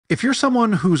If you're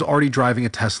someone who's already driving a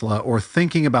Tesla or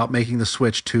thinking about making the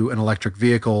switch to an electric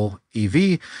vehicle,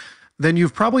 EV, then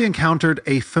you've probably encountered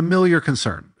a familiar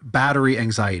concern: battery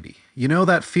anxiety. You know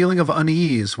that feeling of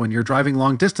unease when you're driving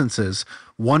long distances,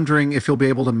 wondering if you'll be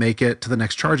able to make it to the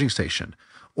next charging station.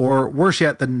 Or worse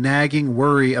yet, the nagging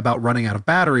worry about running out of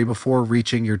battery before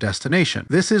reaching your destination.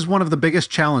 This is one of the biggest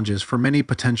challenges for many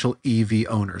potential EV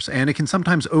owners, and it can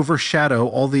sometimes overshadow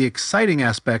all the exciting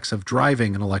aspects of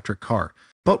driving an electric car.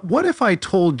 But what if I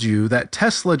told you that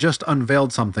Tesla just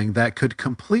unveiled something that could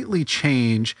completely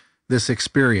change this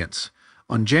experience?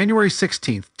 On January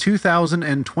 16th,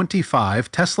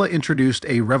 2025, Tesla introduced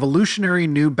a revolutionary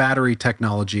new battery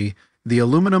technology, the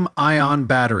aluminum-ion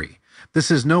battery.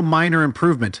 This is no minor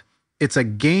improvement. It's a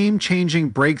game-changing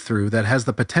breakthrough that has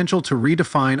the potential to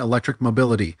redefine electric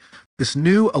mobility. This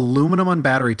new aluminum-ion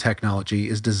battery technology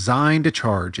is designed to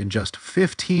charge in just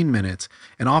 15 minutes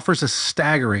and offers a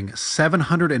staggering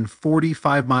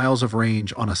 745 miles of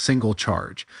range on a single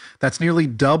charge. That's nearly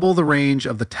double the range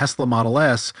of the Tesla Model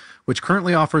S, which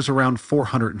currently offers around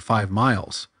 405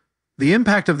 miles. The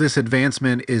impact of this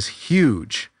advancement is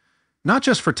huge. Not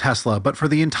just for Tesla, but for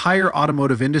the entire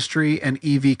automotive industry and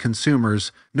EV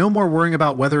consumers. No more worrying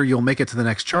about whether you'll make it to the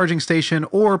next charging station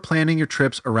or planning your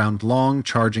trips around long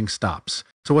charging stops.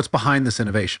 So what's behind this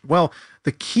innovation? Well,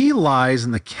 the key lies in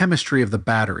the chemistry of the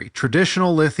battery.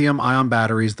 Traditional lithium-ion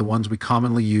batteries, the ones we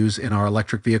commonly use in our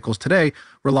electric vehicles today,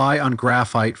 rely on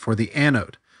graphite for the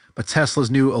anode. But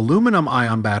Tesla's new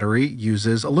aluminum-ion battery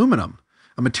uses aluminum,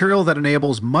 a material that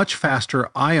enables much faster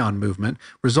ion movement,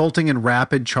 resulting in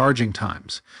rapid charging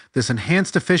times. This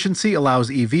enhanced efficiency allows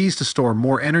EVs to store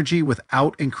more energy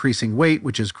without increasing weight,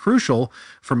 which is crucial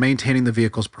for maintaining the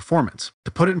vehicle's performance.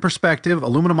 To put it in perspective,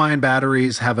 aluminum-ion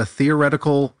batteries have a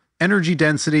theoretical energy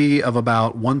density of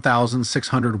about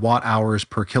 1,600 watt-hours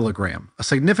per kilogram, a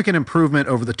significant improvement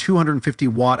over the 250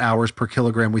 watt-hours per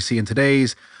kilogram we see in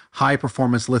today's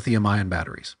high-performance lithium-ion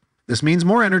batteries. This means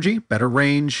more energy, better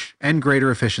range, and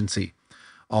greater efficiency,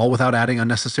 all without adding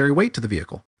unnecessary weight to the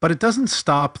vehicle. But it doesn't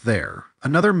stop there.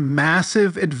 Another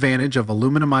massive advantage of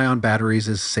aluminum-ion batteries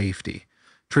is safety.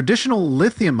 Traditional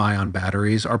lithium-ion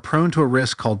batteries are prone to a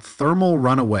risk called thermal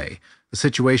runaway, a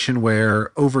situation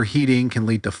where overheating can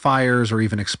lead to fires or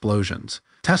even explosions.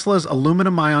 Tesla's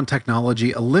aluminum-ion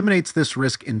technology eliminates this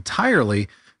risk entirely,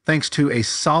 thanks to a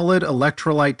solid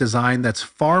electrolyte design that's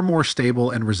far more stable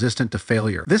and resistant to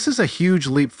failure. This is a huge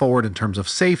leap forward in terms of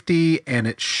safety, and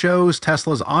it shows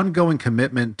Tesla's ongoing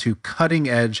commitment to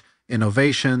cutting-edge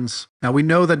innovations. Now, we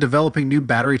know that developing new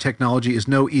battery technology is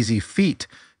no easy feat.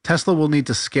 Tesla will need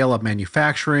to scale up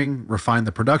manufacturing, refine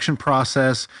the production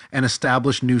process, and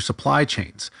establish new supply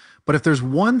chains. But if there's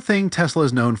one thing Tesla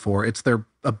is known for, it's their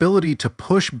ability to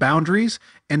push boundaries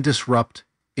and disrupt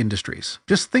industries.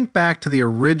 Just think back to the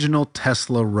original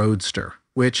Tesla Roadster,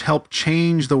 which helped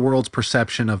change the world's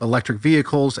perception of electric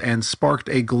vehicles and sparked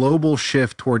a global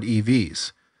shift toward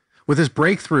EVs. With this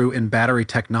breakthrough in battery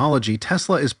technology,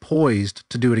 Tesla is poised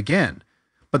to do it again.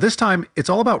 But this time, it's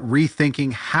all about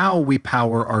rethinking how we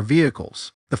power our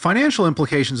vehicles. The financial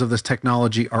implications of this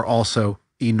technology are also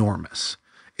enormous.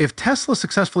 If Tesla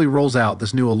successfully rolls out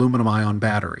this new aluminum-ion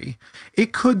battery,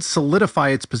 it could solidify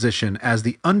its position as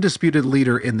the undisputed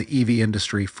leader in the EV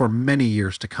industry for many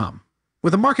years to come.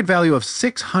 With a market value of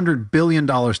 $600 billion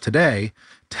today,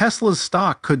 Tesla's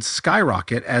stock could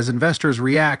skyrocket as investors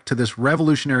react to this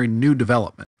revolutionary new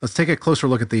development. Let's take a closer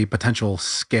look at the potential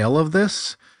scale of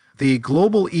this. The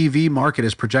global EV market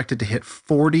is projected to hit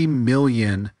 40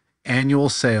 million annual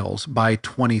sales by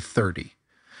 2030.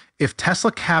 If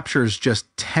Tesla captures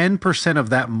just 10% of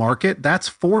that market, that's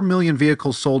 4 million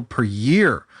vehicles sold per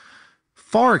year,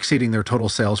 far exceeding their total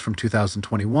sales from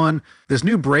 2021. This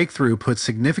new breakthrough puts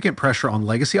significant pressure on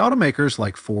legacy automakers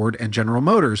like Ford and General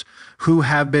Motors, who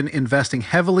have been investing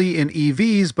heavily in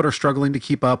EVs but are struggling to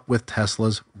keep up with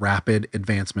Tesla's rapid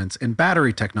advancements in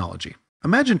battery technology.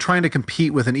 Imagine trying to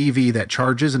compete with an EV that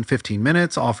charges in 15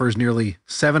 minutes, offers nearly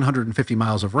 750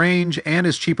 miles of range, and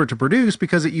is cheaper to produce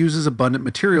because it uses abundant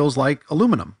materials like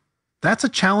aluminum. That's a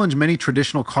challenge many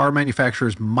traditional car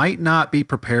manufacturers might not be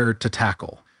prepared to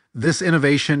tackle. This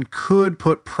innovation could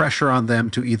put pressure on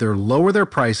them to either lower their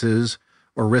prices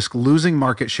or risk losing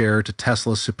market share to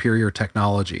Tesla's superior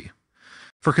technology.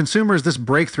 For consumers, this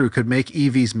breakthrough could make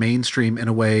EVs mainstream in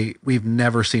a way we've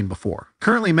never seen before.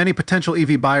 Currently, many potential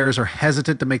EV buyers are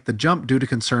hesitant to make the jump due to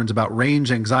concerns about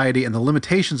range anxiety and the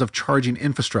limitations of charging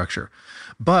infrastructure.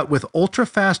 But with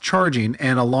ultra-fast charging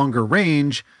and a longer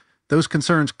range, those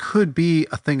concerns could be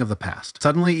a thing of the past.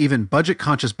 Suddenly, even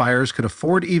budget-conscious buyers could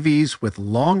afford EVs with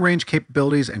long-range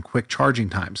capabilities and quick charging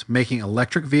times, making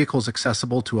electric vehicles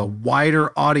accessible to a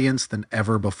wider audience than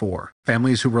ever before.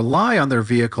 Families who rely on their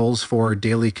vehicles for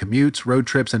daily commutes, road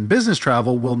trips, and business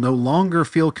travel will no longer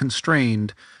feel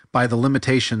constrained by the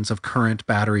limitations of current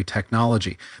battery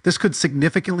technology. This could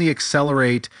significantly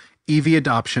accelerate EV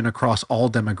adoption across all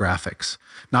demographics,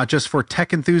 not just for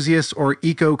tech enthusiasts or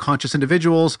eco-conscious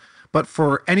individuals, but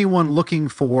for anyone looking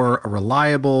for a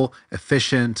reliable,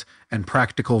 efficient, and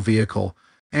practical vehicle.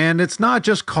 And it's not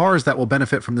just cars that will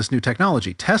benefit from this new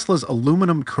technology. Tesla's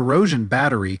aluminum corrosion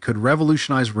battery could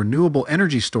revolutionize renewable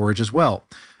energy storage as well.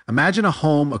 Imagine a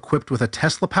home equipped with a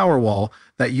Tesla Powerwall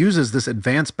that uses this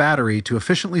advanced battery to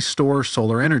efficiently store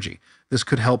solar energy. This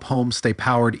could help homes stay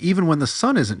powered even when the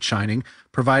sun isn't shining,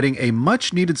 providing a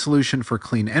much-needed solution for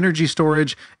clean energy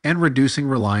storage and reducing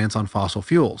reliance on fossil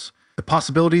fuels. The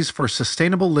possibilities for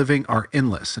sustainable living are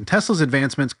endless, and Tesla's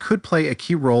advancements could play a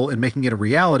key role in making it a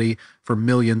reality for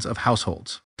millions of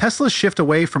households. Tesla's shift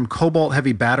away from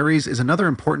cobalt-heavy batteries is another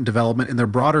important development in their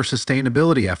broader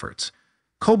sustainability efforts.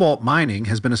 Cobalt mining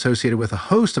has been associated with a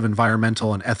host of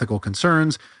environmental and ethical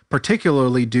concerns,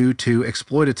 particularly due to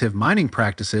exploitative mining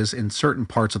practices in certain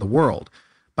parts of the world.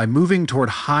 By moving toward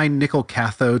high nickel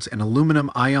cathodes and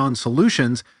aluminum-ion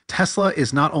solutions, Tesla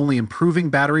is not only improving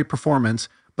battery performance,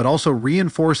 but also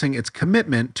reinforcing its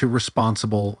commitment to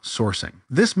responsible sourcing.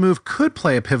 This move could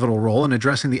play a pivotal role in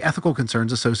addressing the ethical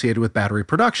concerns associated with battery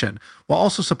production, while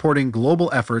also supporting global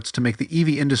efforts to make the EV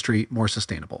industry more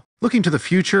sustainable. Looking to the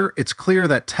future, it's clear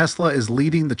that Tesla is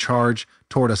leading the charge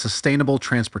toward a sustainable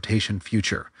transportation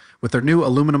future. With their new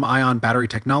aluminum-ion battery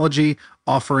technology,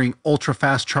 offering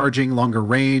ultra-fast charging, longer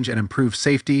range, and improved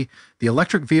safety, the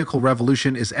electric vehicle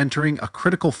revolution is entering a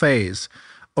critical phase.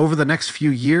 Over the next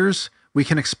few years, we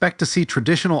can expect to see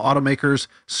traditional automakers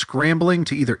scrambling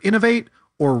to either innovate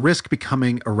or risk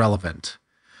becoming irrelevant.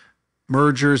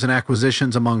 Mergers and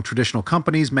acquisitions among traditional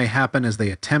companies may happen as they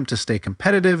attempt to stay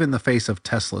competitive in the face of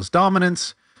Tesla's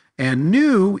dominance, and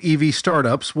new EV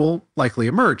startups will likely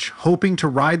emerge, hoping to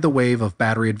ride the wave of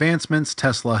battery advancements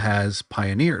Tesla has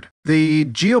pioneered. The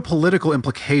geopolitical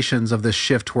implications of this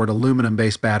shift toward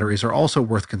aluminum-based batteries are also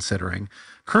worth considering.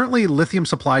 Currently, lithium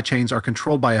supply chains are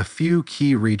controlled by a few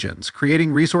key regions,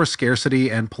 creating resource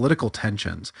scarcity and political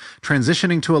tensions.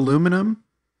 Transitioning to aluminum,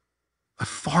 a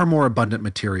far more abundant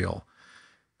material,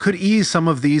 could ease some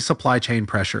of these supply chain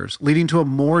pressures, leading to a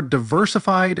more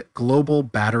diversified global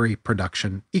battery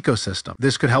production ecosystem.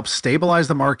 This could help stabilize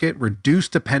the market, reduce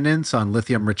dependence on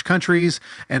lithium-rich countries,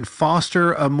 and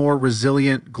foster a more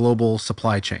resilient global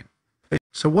supply chain.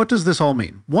 So what does this all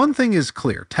mean? One thing is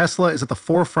clear. Tesla is at the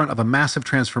forefront of a massive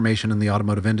transformation in the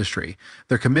automotive industry.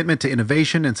 Their commitment to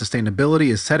innovation and sustainability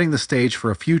is setting the stage for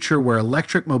a future where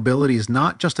electric mobility is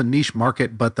not just a niche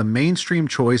market, but the mainstream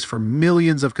choice for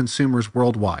millions of consumers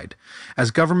worldwide.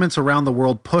 As governments around the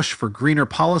world push for greener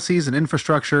policies and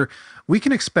infrastructure, we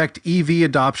can expect EV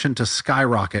adoption to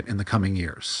skyrocket in the coming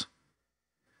years.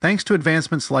 Thanks to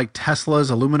advancements like Tesla's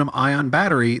aluminum-ion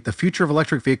battery, the future of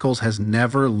electric vehicles has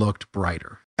never looked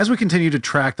brighter. As we continue to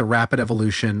track the rapid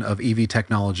evolution of EV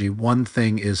technology, one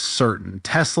thing is certain.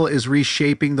 Tesla is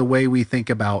reshaping the way we think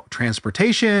about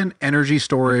transportation, energy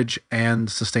storage, and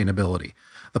sustainability.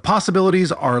 The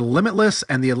possibilities are limitless,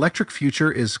 and the electric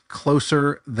future is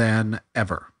closer than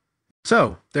ever.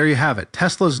 So, there you have it.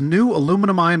 Tesla's new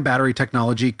aluminum-ion battery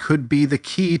technology could be the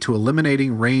key to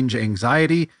eliminating range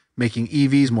anxiety, making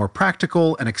EVs more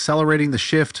practical, and accelerating the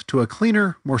shift to a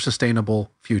cleaner, more sustainable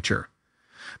future.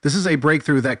 This is a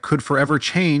breakthrough that could forever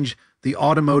change the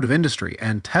automotive industry,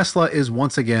 and Tesla is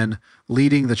once again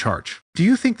leading the charge. Do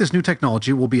you think this new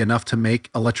technology will be enough to make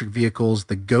electric vehicles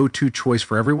the go-to choice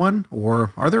for everyone,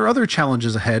 or are there other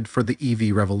challenges ahead for the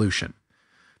EV revolution?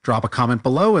 Drop a comment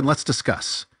below and let's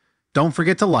discuss. Don't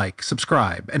forget to like,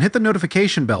 subscribe, and hit the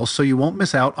notification bell so you won't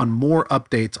miss out on more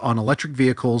updates on electric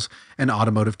vehicles and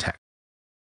automotive tech.